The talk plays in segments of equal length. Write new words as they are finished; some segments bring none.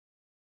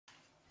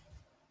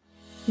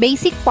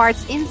Basic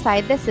parts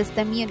inside the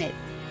system unit.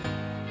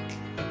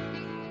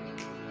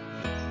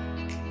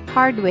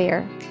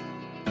 Hardware.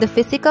 The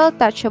physical,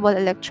 touchable,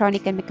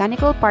 electronic, and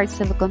mechanical parts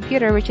of a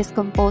computer, which is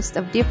composed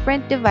of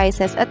different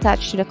devices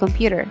attached to the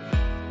computer.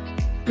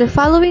 The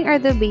following are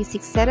the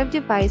basic set of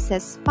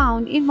devices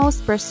found in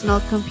most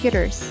personal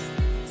computers.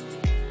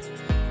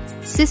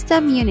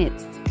 System unit.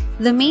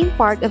 The main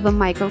part of a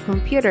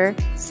microcomputer,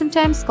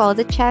 sometimes called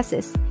the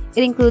chassis.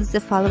 It includes the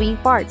following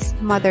parts: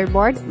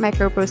 motherboard,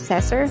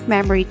 microprocessor,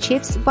 memory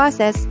chips,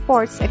 buses,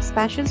 ports,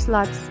 expansion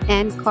slots,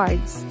 and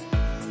cards.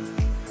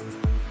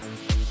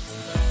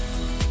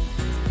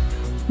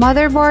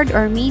 Motherboard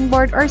or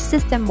mainboard or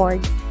system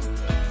board.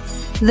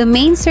 The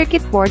main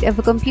circuit board of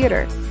a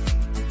computer.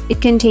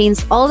 It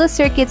contains all the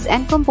circuits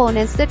and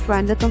components that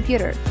run the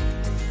computer.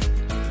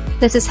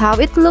 This is how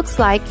it looks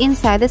like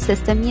inside the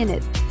system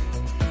unit.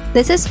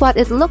 This is what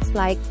it looks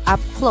like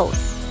up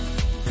close.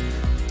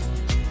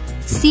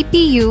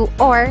 CPU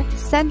or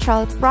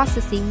Central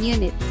Processing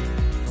Unit.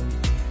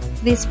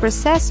 This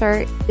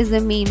processor is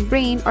the main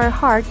brain or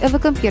heart of a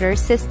computer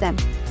system.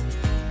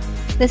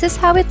 This is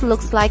how it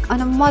looks like on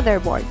a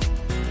motherboard.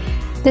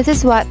 This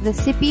is what the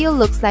CPU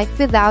looks like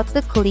without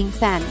the cooling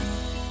fan.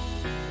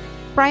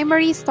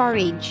 Primary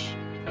storage.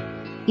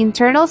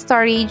 Internal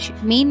storage,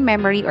 main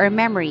memory or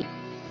memory.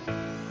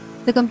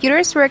 The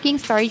computer's working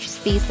storage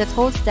space that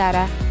holds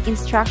data,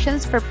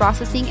 instructions for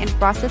processing and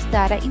processed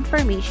data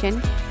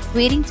information,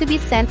 waiting to be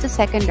sent to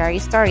secondary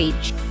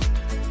storage.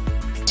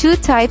 Two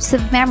types of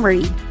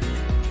memory.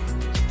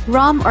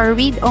 ROM or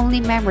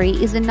read-only memory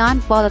is a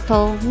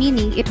non-volatile,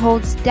 meaning it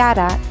holds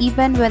data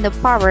even when the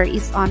power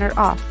is on or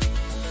off.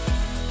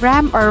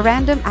 RAM or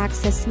random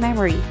access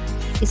memory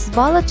is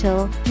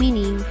volatile,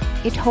 meaning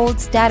it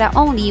holds data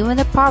only when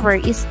the power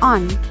is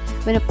on.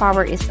 When the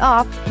power is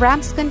off,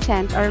 RAM's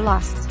content are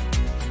lost.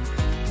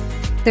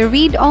 The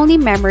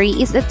read-only memory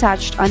is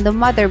attached on the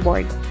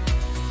motherboard,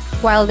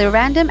 while the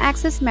random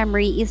access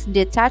memory is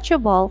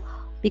detachable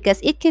because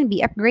it can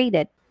be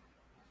upgraded.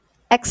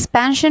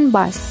 Expansion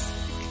bus.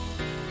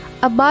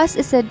 A bus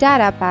is a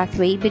data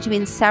pathway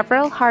between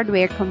several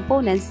hardware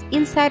components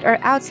inside or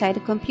outside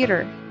a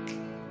computer.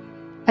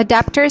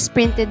 Adapters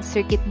printed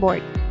circuit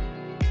board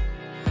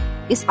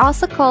is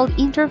also called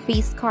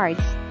interface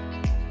cards.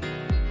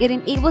 It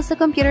enables the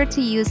computer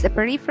to use a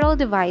peripheral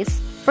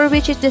device for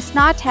which it does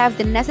not have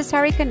the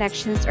necessary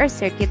connections or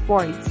circuit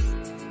boards.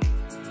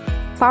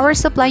 Power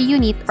supply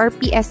unit or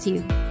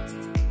PSU.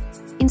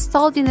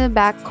 Installed in the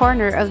back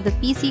corner of the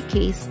PC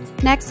case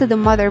next to the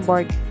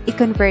motherboard, it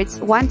converts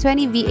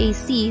 120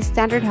 VAC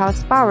standard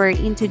house power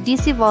into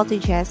DC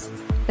voltages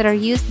that are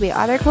used by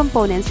other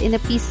components in the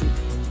PC.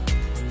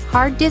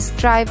 Hard disk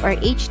drive or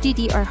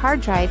HDD or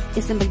hard drive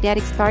is a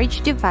magnetic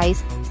storage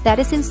device that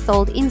is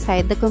installed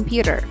inside the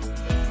computer.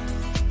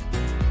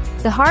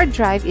 The hard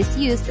drive is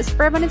used as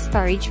permanent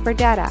storage for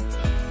data.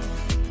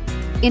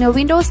 In a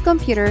Windows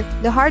computer,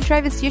 the hard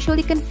drive is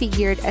usually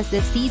configured as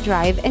the C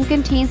drive and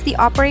contains the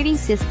operating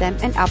system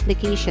and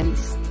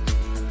applications.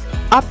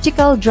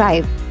 Optical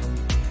drive.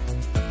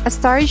 A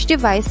storage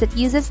device that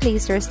uses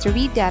lasers to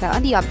read data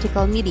on the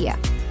optical media.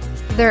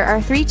 There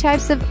are three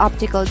types of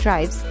optical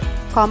drives: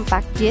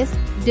 compact disc,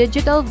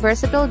 digital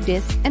versatile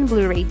disc, and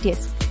Blu-ray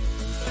disc.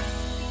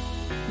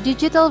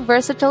 Digital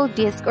versatile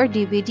disc or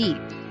DVD.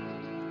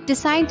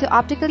 Designed to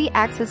optically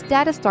access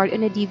data stored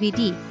on a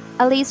DVD,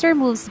 a laser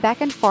moves back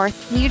and forth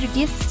near the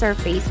disc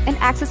surface and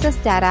accesses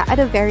data at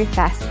a very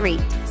fast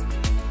rate.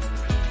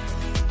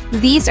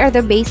 These are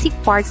the basic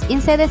parts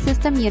inside the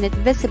system unit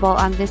visible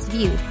on this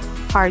view: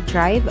 hard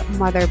drive,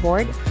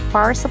 motherboard,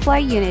 power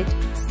supply unit,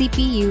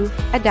 CPU,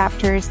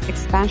 adapters,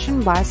 expansion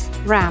bus,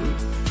 RAM.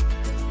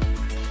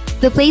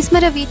 The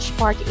placement of each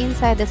part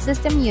inside the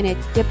system unit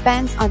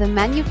depends on the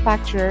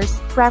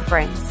manufacturer's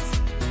preference.